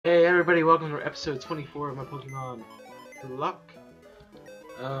everybody, welcome to episode 24 of my Pokemon Luck.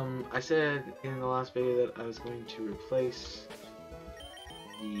 I said in the last video that I was going to replace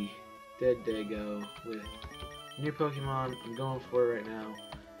the dead Dago with new Pokemon. I'm going for it right now.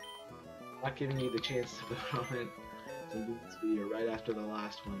 I'm not giving you the chance to vote on it since this video right after the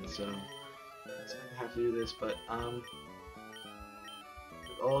last one, so I have to do this, but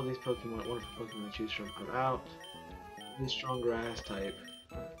with all these Pokemon, wonderful Pokemon to choose from, I'm out. This strong grass type.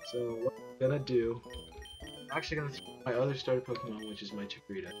 So what I'm gonna do, I'm actually gonna throw my other starter Pokemon, which is my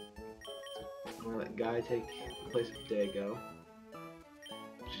Chikorita. So I'm gonna let Guy take the place of Dago,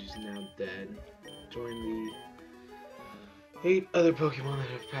 which is now dead. Join the 8 other Pokemon that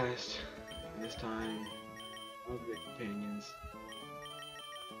have passed in this time. All great companions.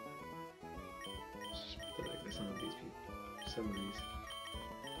 It's just pathetic that some of these people, some of these.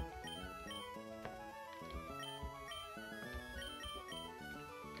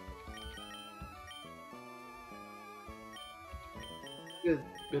 Good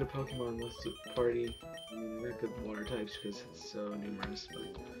bit of Pokemon listed party. I mean, not good water types because it's so numerous,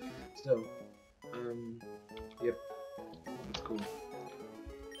 but still, yep, that's cool.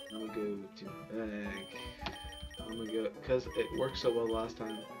 I'm gonna go to bag. I'm gonna go because it worked so well last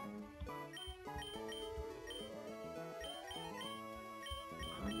time.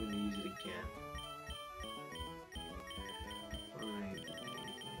 I'm gonna use it again. Fine.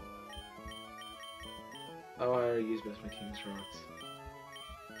 Oh, I already used both my King's Rocks.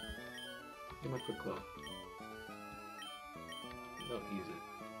 Give my Quick Claw. Don't use it.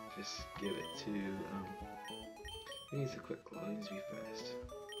 Just give it to, it needs a Quick Claw, it needs to be fast.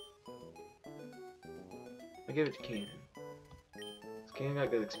 I give it to Cannon. Cannon got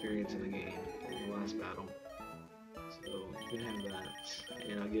good experience in the game, in the last battle. So, you can have that.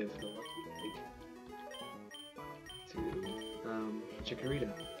 And I'll give the Lucky Egg to,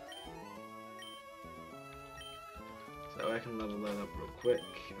 Chikorita. So I can level that up real quick.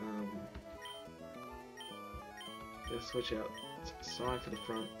 Let's switch out Sonic to the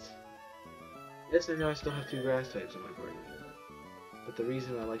front. Yes, I know I still have 2 grass types in my party. But the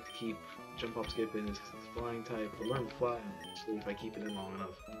reason I like to keep Jump Hop Skip in is because it's flying type. I'll learn to fly eventually if I keep it in long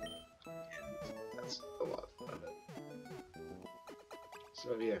enough. And that's a lot of it.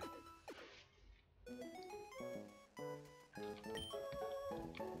 So yeah.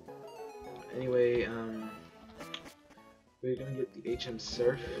 Anyway, we're gonna get the HM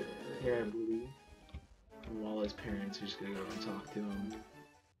Surf here, I believe. From Wally's parents, we're just gonna go and talk to him.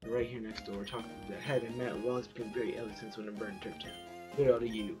 They're right here next door, talking to the head and met. Wally's become very ill since when it burned Turf Town. Good all to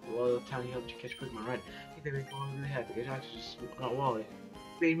you. Wally left town, he helped you catch Pokemon, right? I think they make Wally really happy. Your doctor just not Wally.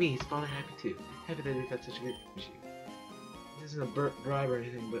 Made me, his father, happy too. Happy that we got such a good issue. This isn't a bribe or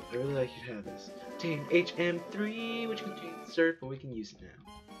anything, but I really like you to have this. Obtain HM3, which contains Surf, and we can use it now.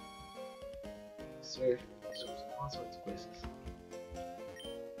 Surf, all sorts of places.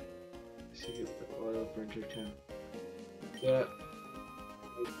 See oil burnt your town. Yeah.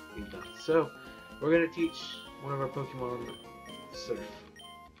 So, we're gonna teach one of our Pokemon Surf.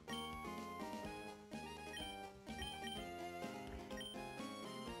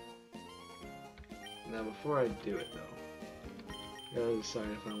 Now, before I do it though, I gotta decide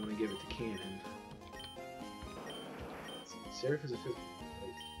if I want to give it to Cannon. Surf is a physical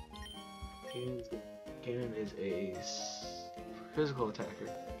type. Cannon is a physical attacker.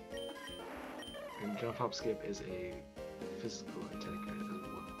 And Jump Hop Skip is a physical attacker as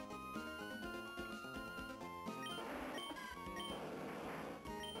well.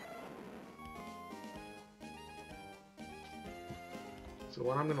 So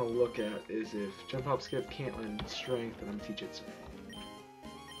what I'm going to look at is if Jump Hop Skip can't learn Strength, then I'm going to teach it Surf.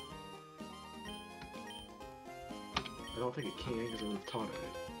 I don't think it can because I would have taught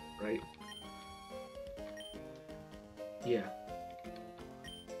it, right? Yeah.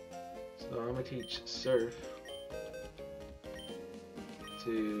 So I'm gonna teach Surf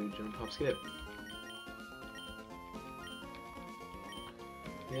to Jump Hop Skip.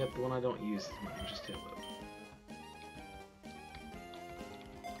 Yeah, but when I don't use it, I just tail up.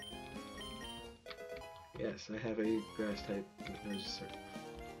 Yes, I have a grass type. No, just Surf.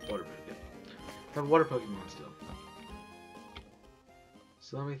 Water Pokemon. I have a water Pokemon still.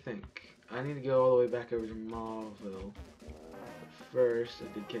 So let me think. I need to go all the way back over to Mauville. First, I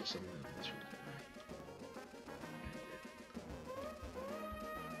did catch some of this right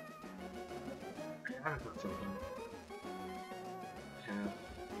there. I haven't caught some of them. I have.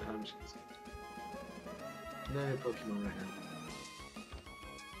 I'm just gonna say. No Pokemon right now.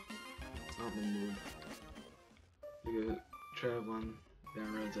 Not in the mood. We go traveling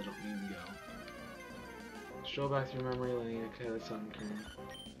down roads I don't need to go. Stroll back through memory lane, okay, that's something.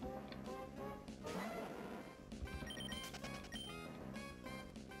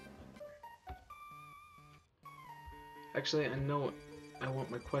 Actually, I know I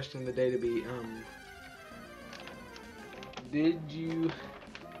want my question of the day to be,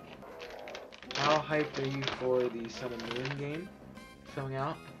 how hyped are you for the Sun and Moon game coming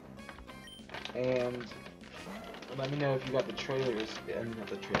out? And let me know if you got the trailers, not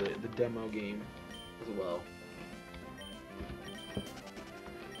the trailer, the demo game as well.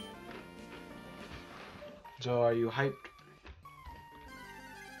 So are you hyped?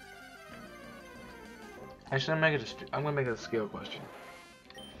 Actually, I'm gonna make it a scale question.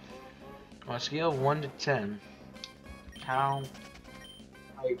 On a scale of 1 to 10, how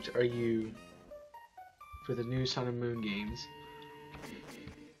hyped are you for the new Sun and Moon games?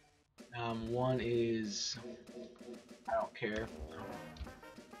 1 is I don't care.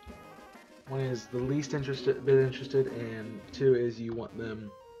 1 is the least bit interested, and 2 is you want them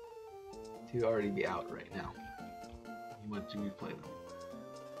to already be out right now. You want to replay them.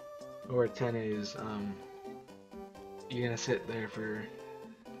 Or 10 is you're gonna sit there for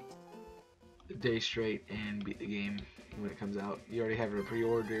a day straight and beat the game when it comes out. You already have it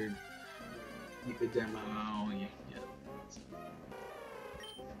pre-ordered. Beat the demo. Yeah.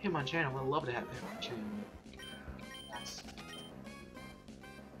 Hit my channel. I'd love to have hit my channel. Yes.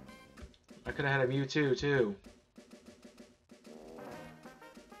 I could have had a Mewtwo too.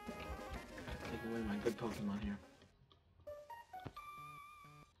 Take away my good Pokemon here.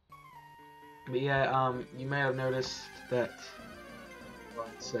 But yeah, you may have noticed that. Well,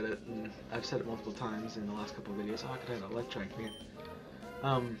 I said it, and I've said it multiple times in the last couple of videos. Oh, I could have an Electric here.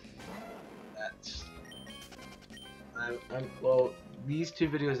 Well, these 2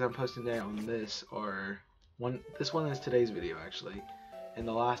 videos I'm posting today on this are this one is today's video actually, and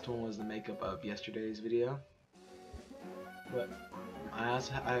the last one was the makeup of yesterday's video. But I've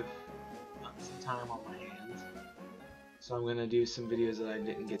got some time on my hands, so I'm gonna do some videos that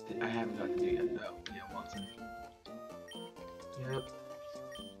I haven't got to do yet. Oh, yeah, Watson. Yep.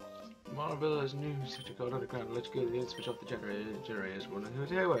 Monovilla is new. Switch your code underground. Let's go. Let's switch off the generators. We're not going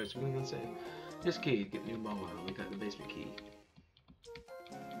to tell you what we're going to say. This key. Get new mobile. We got the basement key.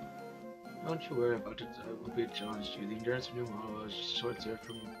 Don't you worry about it. I will be honest with you. The endurance of new mobile is just short serve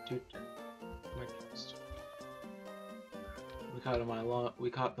from 2 to 10. We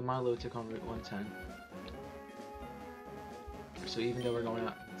caught the Milo tick on Route 110. So even though we're going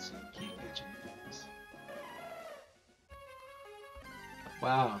out, so you can't catch it.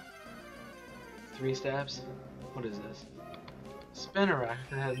 Wow. 3 stabs? What is this? Spinner rack. I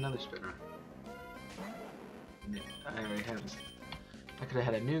could have had another spinner. I already have this. I could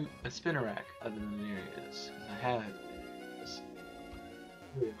have had a spinner rack other than there it is. I had this.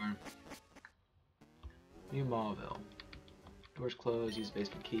 Here we are. New Mauville. Doors closed, use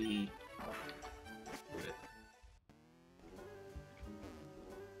basement key. Do it.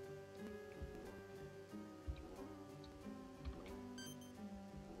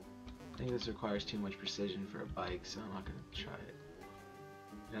 I think this requires too much precision for a bike, so I'm not going to try it.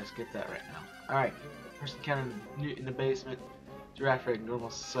 Let's skip that right now. Alright, first encounter in the basement. Giraffe rig,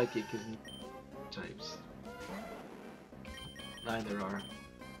 normal psychic is types. Neither are.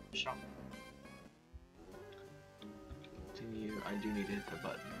 Shock. Continue. I do need to hit the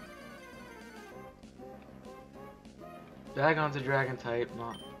button. Dagon's a dragon type,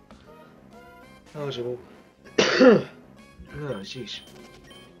 not eligible. Oh, sheesh.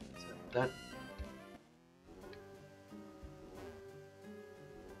 That.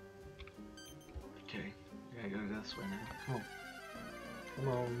 Okay, I gotta go this way now. Come on. Come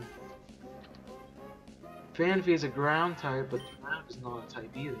on. Fanfy is a ground type, but ground is not a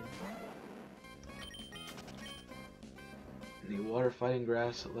type either. The water, fighting,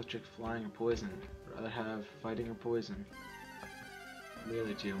 grass, electric, flying, or poison. I'd rather have fighting or poison. The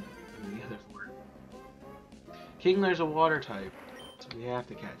other two. And the other 4. Kingler's a water type, so we have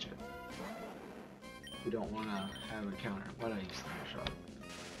to catch it. We don't want to have a counter. Why don't I use Thundershot?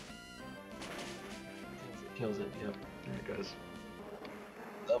 It kills it, yep. There it goes.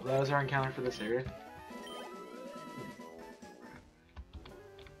 So that was our encounter for this area.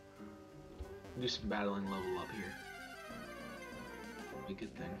 Do some battling level up here. Be a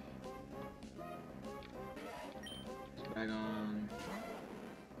good thing. Bag on.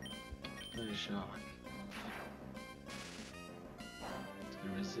 Nice shot. It's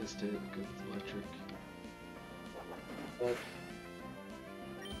gonna resist it. Go with electric. But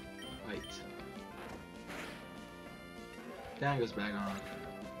light. Down goes back on.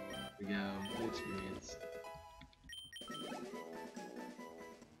 There we go. Good experience.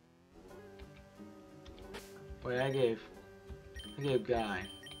 Wait, I gave Guy.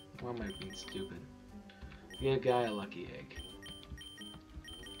 Why am I being stupid? I gave Guy a lucky egg.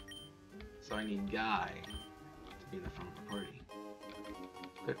 So I need Guy in the front of the party.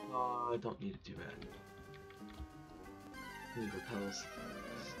 Quick Claw, I don't need it too bad. He repels.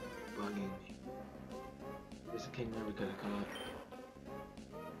 It's bugging me. There's a Kingler we could have caught.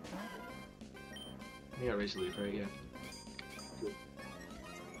 We got Razor Leaf, right? Yeah. Good.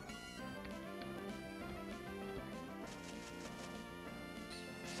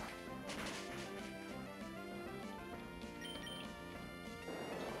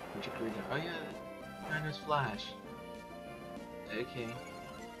 Oh yeah, Miner's Flash. Okay.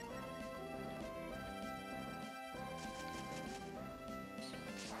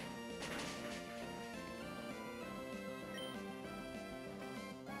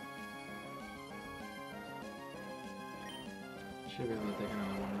 Should be able to take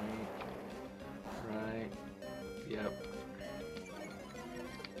another one, right? Right. Yep.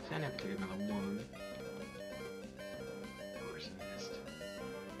 So I have to take another one. Of course I missed.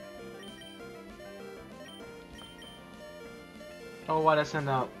 Oh, why'd I send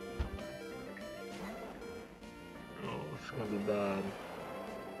out? Oh, it's gonna be bad.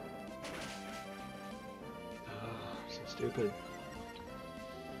 Oh, so stupid.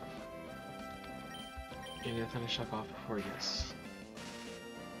 You need to finish Shock off before he gets.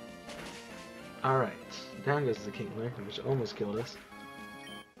 Alright, down goes the Kingler, which almost killed us.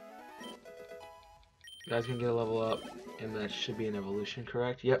 You guys can get a level up, and that should be an evolution,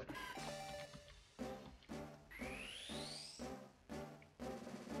 correct? Yep.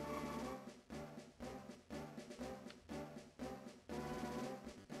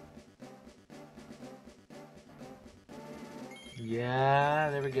 Yeah,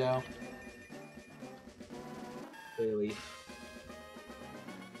 there we go. Clearly.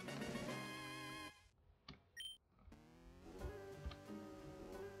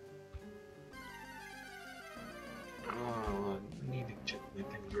 Oh, I need to check my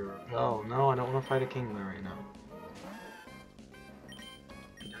Kingler. Oh no, I don't want to fight a Kingler right now.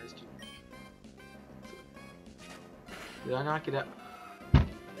 Did I knock it out?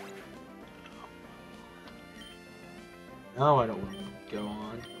 No, I don't want to go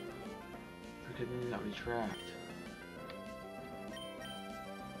on. Okay, then that retract.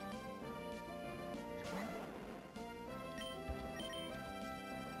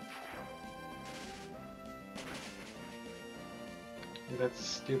 That's the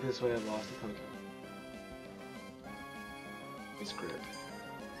stupidest way I've lost a Pokemon. Vice Grip.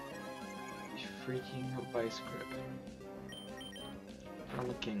 Freaking Vice Grip. From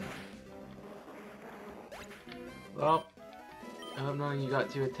the King. Well, I hope none of you got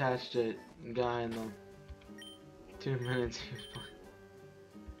too attached to the guy in the 2 minutes he was playing.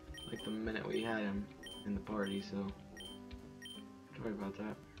 Like the minute we had him in the party, so sorry about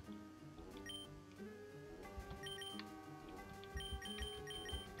that.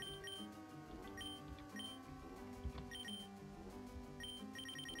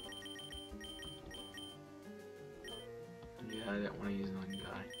 Yeah, I didn't want to use it on the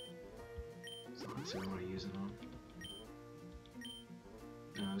guy. So let's see what I want to use it on.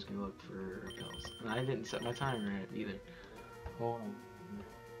 No, I was gonna look for repels. And I didn't set my timer right either. Hold on.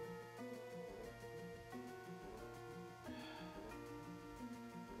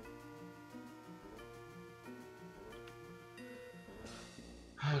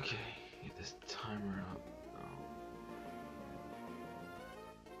 Okay, get this timer up.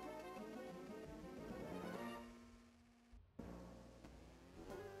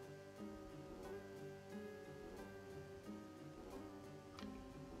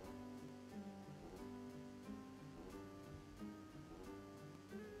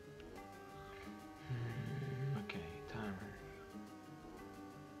 Okay, timer.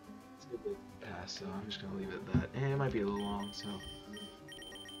 It's a bit past, so I'm just gonna leave it at that. And it might be a little long, so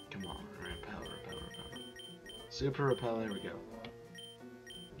come on, repel. Super repel, there we go.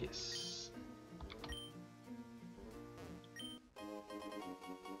 Yes.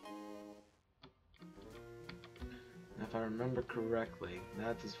 Now, if I remember correctly,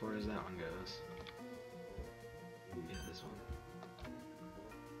 that's as far as that one goes. Yeah, this one.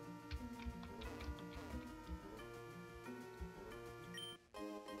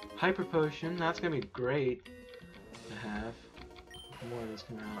 Hyper Potion, that's gonna be great to have. More of this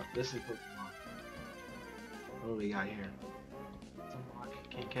coming out. This is Pokemon. What do we got here? Nuzlock.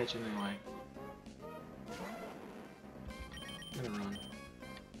 Can't catch it anyway. I'm gonna run.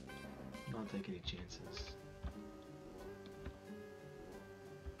 Not take any chances.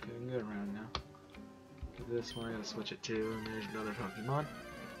 Okay, we can go around now. Get this one, I gotta switch it to, and there's another Pokemon.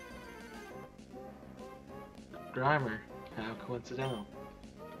 Grimer. How coincidental.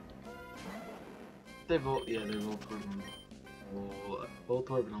 They both, yeah, they're both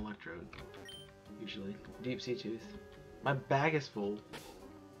Voltorb and Electrode. usually. Deep sea tooth. My bag is full.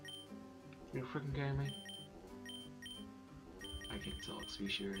 You freaking kidding me? I can't sell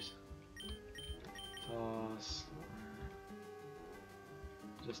species. Toss.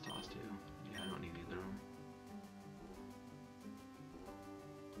 Just toss too. Yeah, I don't need either of them.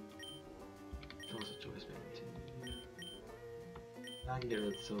 Toss a choice maybe too. I can get rid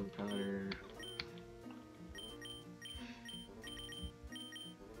of the silver powder.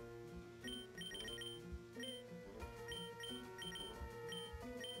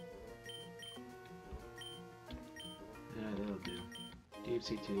 Yeah, that'll do. Deep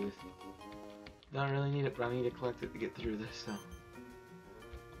sea tooth. Don't really need it, but I need to collect it to get through this, so.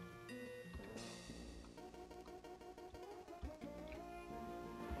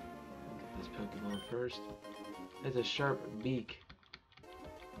 Get this Pokemon first. It's a sharp beak.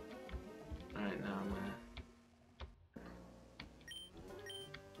 Alright, now I'm gonna.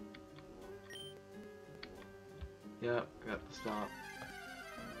 Yep, got the stop.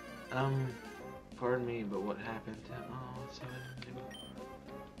 Pardon me, but what happened to. Oh, so I didn't do it.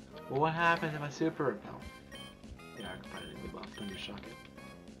 Well, what happened to my super repel? Yeah, I could probably leave off Thunder Shock it.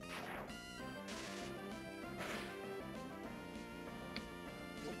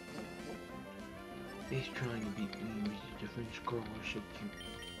 He's trying to beat me with a different scholarship.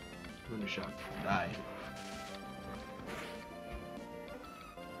 Thunder Shock die.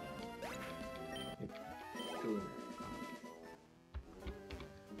 Cool.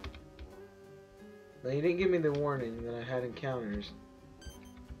 Now you didn't give me the warning that I had encounters.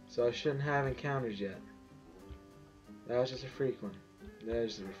 So I shouldn't have encounters yet. That was just a freak one. That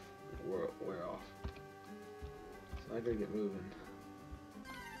just wear off. So I gotta get moving.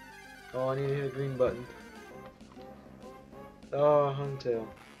 Oh, I need to hit a green button. Oh, Hungtail.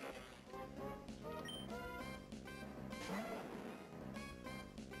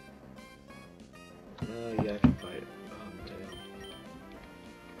 Yeah, I can fight Hungtail.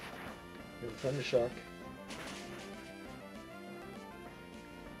 Thunder Shock.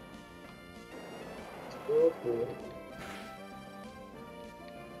 Oh, cool.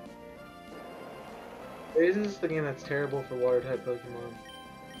 Isn't this the game that's terrible for water type Pokemon?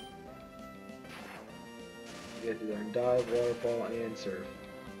 You have to learn dive, waterfall, and surf.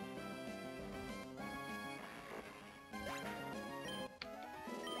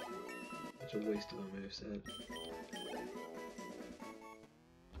 Such a waste of a moveset.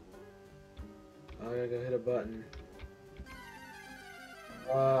 I gotta go hit a button.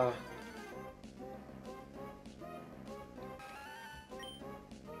 Ah.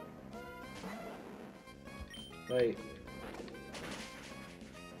 Wait.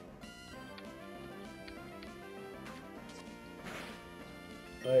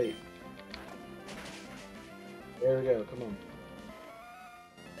 Wait. There we go, come on.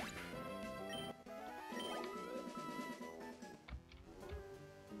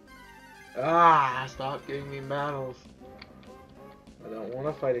 Ah, stop giving me battles. I don't want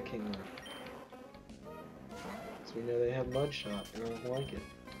to fight a Kingler. Because we know they have Mud Shot, and I don't like it.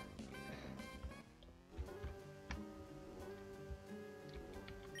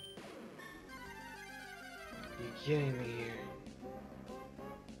 You're kidding me here.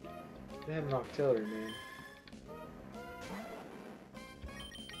 They have an Octillery, man.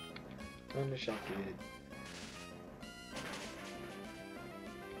 Thunder Shock it.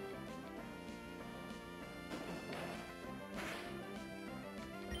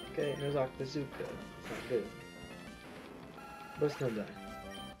 Okay, there's Octazooka. It's not good. But it's gonna die.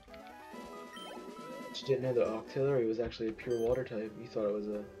 You didn't know that Octillery was actually a pure water type. You thought it was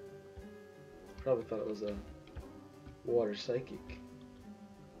a... Probably thought it was a water psychic.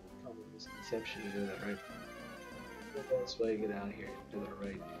 Common misconception, you know that, right? The best way to get out of here. Do that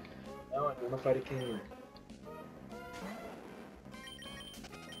right. Now I want to fight a Kingler.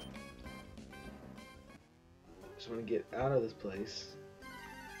 Just want to get out of this place.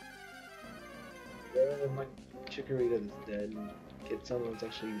 Get rid of my Chikorita that's dead and get someone that's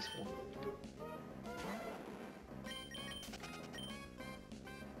actually useful.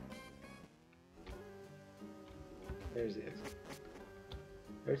 There's the exit.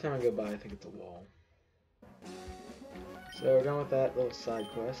 Every time I go by, I think it's a wall. So we're done with that little side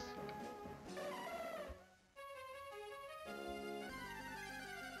quest.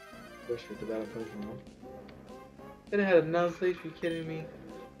 First with the battle Pokemon. Then I had a Nuzleaf, are you kidding me?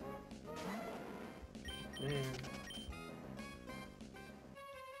 Man.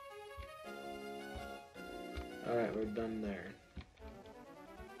 Alright, we're done there.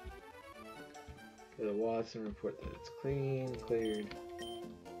 Go to Watson, report that it's cleared.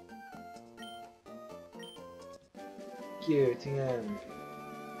 QTM.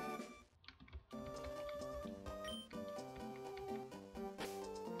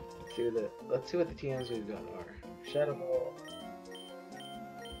 see what the TMs we've got are. Shadow Ball,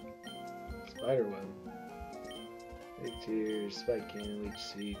 Spider Web, Big Tears, Spike Cannon, Leech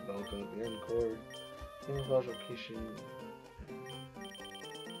Seed, Bulk Up, Encore, Camouflage Location.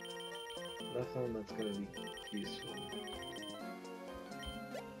 Nothing that's gonna be useful.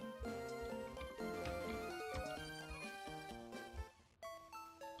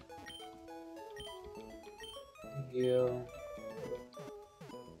 Heal.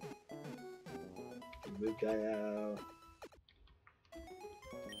 Big guy out.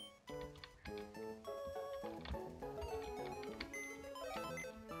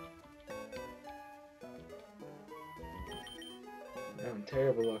 I'm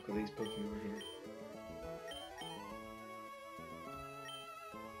terrible luck with these Pokemon here.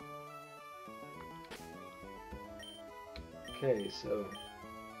 Okay, so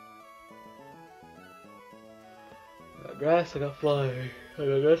I got grass, I got fly. I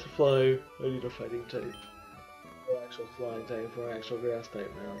got grass and fly. I need a fighting type. Or actual flying type or actual grass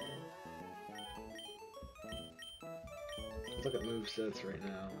type now. Let's look at movesets right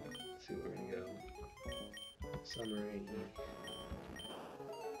now. Let's see where we're gonna go. Summary.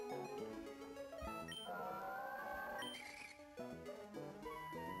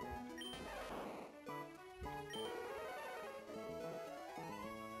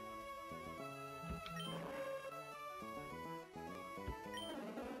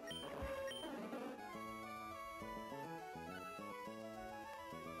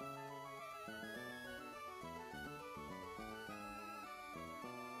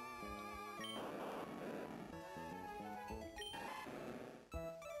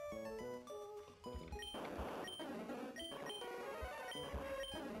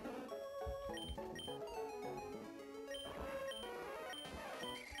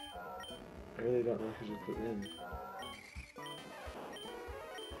 I really don't know who to put in.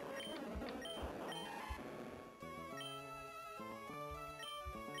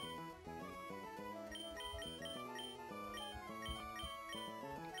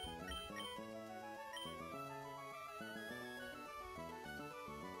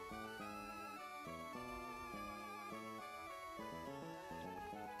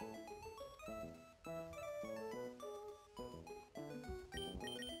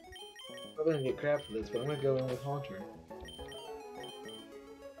 I'm gonna get crap for this, but I'm gonna go in with Haunter.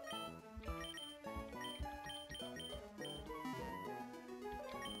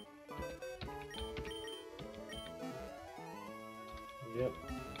 Yep.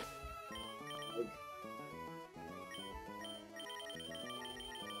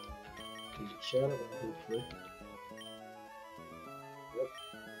 Shadow, hopefully. Yep.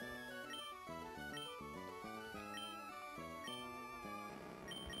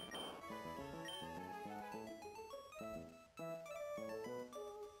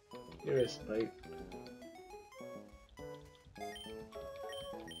 Here is Spike.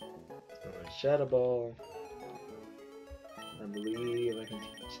 Shadow Ball. I believe I can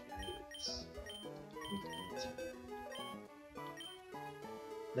teach this.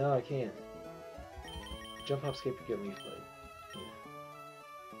 No, I can't. Jump, hop, skip, get leaf blade. Yeah.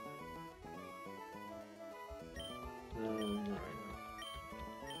 No, not right now.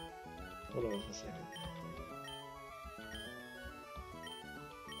 Hold on a second.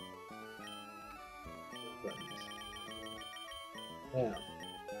 Buttons. Now.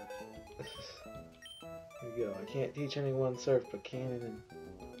 Here we go. I can't teach anyone surf, but cannon and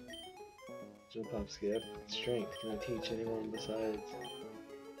jump, hop, skip. Strength. Can I teach anyone besides?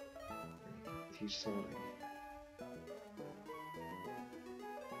 Teach Sonic.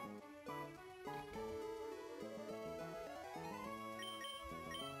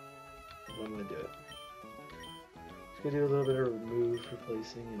 I'm gonna do it. Just gonna do a little bit of remove,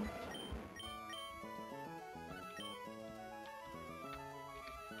 replacing, and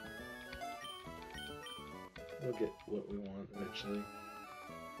we'll get what we want eventually.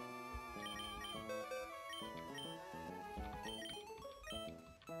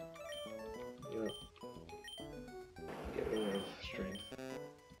 Yep. Get rid of strength.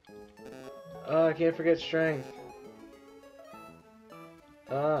 Oh, I can't forget strength.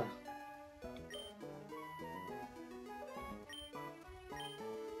 Ah.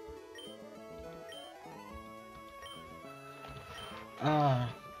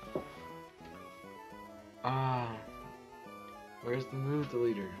 Where's the move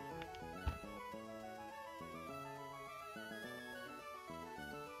deleter?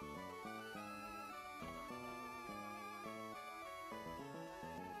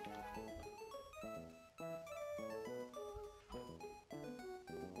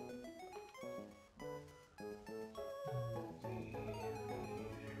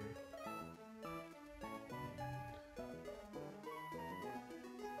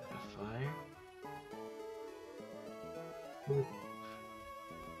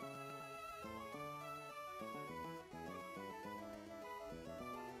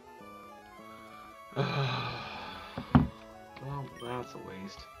 Well, that's a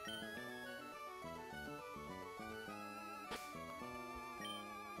waste.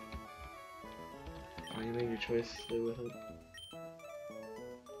 Oh, you made your choice, stay with it.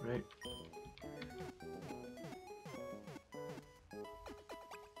 Right?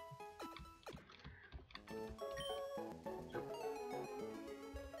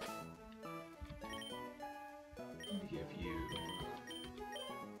 Let me give you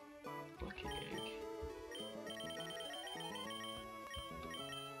lucky egg.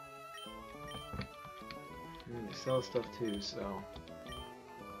 They sell stuff too, so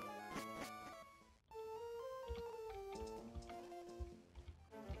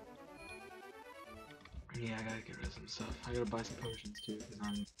yeah, I gotta get rid of some stuff. I gotta buy some potions too, because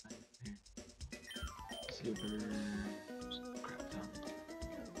I'm here. Super crap ton.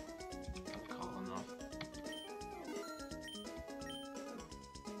 I'm calling off.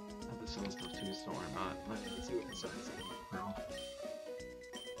 I have to sell stuff too, so don't worry about it. Let's see what the size is now.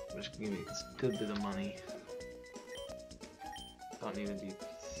 Which can give me a good bit of money. Don't need to be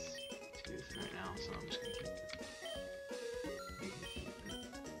tooth right now, so I'm just gonna keep it.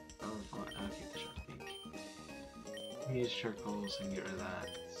 I'll keep the shark beak. Use charcoal so I can get rid of that.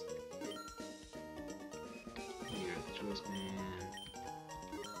 Get rid of the choice band.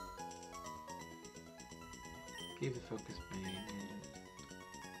 Keep the focus band.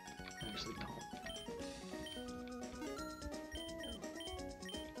 Actually, don't.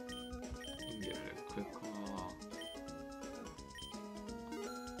 Get rid of quick claw.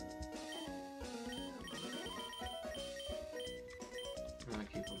 I'll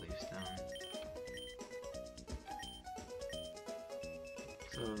keep the leaves down.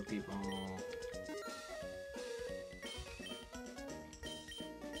 So people.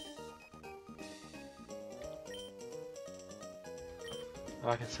 Oh,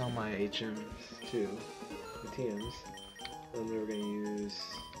 I can sell my HMs too, the TMs. Then we're gonna use.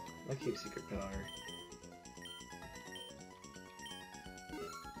 I'll keep secret power.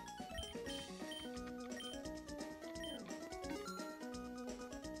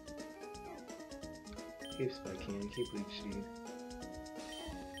 Keep Spike Can, keep Leech Seed.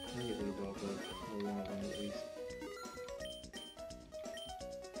 I'll get rid of all that, or one of them at least.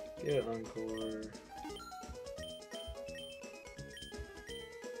 Get Encore.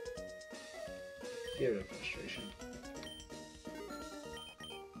 Get rid of Frustration.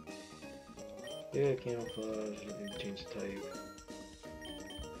 Get Camouflage, I don't need to change the type.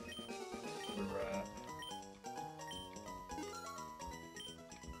 Wrap.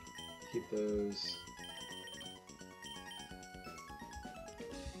 Keep those.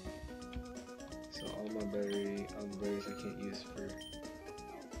 So all my berries I can't use for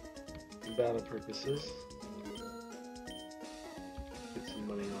battle purposes. Get some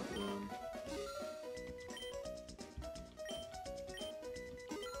money off of them.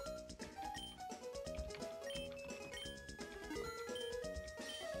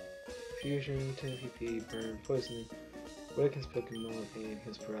 Fusion, 10 PP, burn, poisoning, awakens Pokemon, and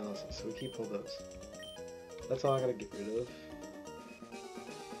his paralysis. So we keep all those. That's all I gotta get rid of.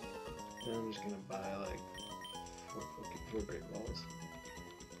 And I'm just gonna buy like 4 Great Balls.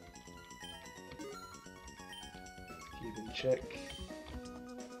 Keep in check.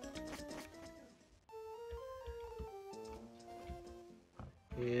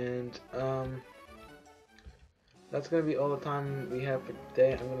 And that's gonna be all the time we have for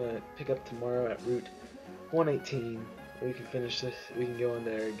today. I'm gonna pick up tomorrow at Route 118. We can finish this. We can go in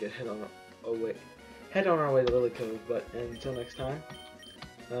there and head on our way to Lily Cove. But until next time,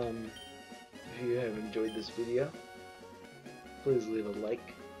 if you have enjoyed this video, please leave a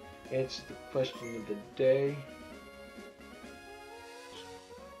like. Answer the question of the day,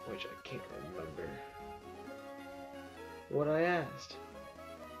 which I can't remember what I asked.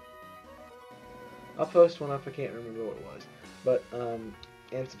 I'll post one if I can't remember what it was. But,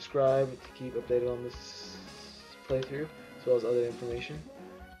 and subscribe to keep updated on this playthrough, as well as other information.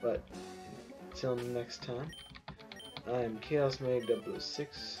 But, until next time, I'm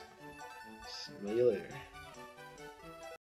ChaosMag006. Smell you later.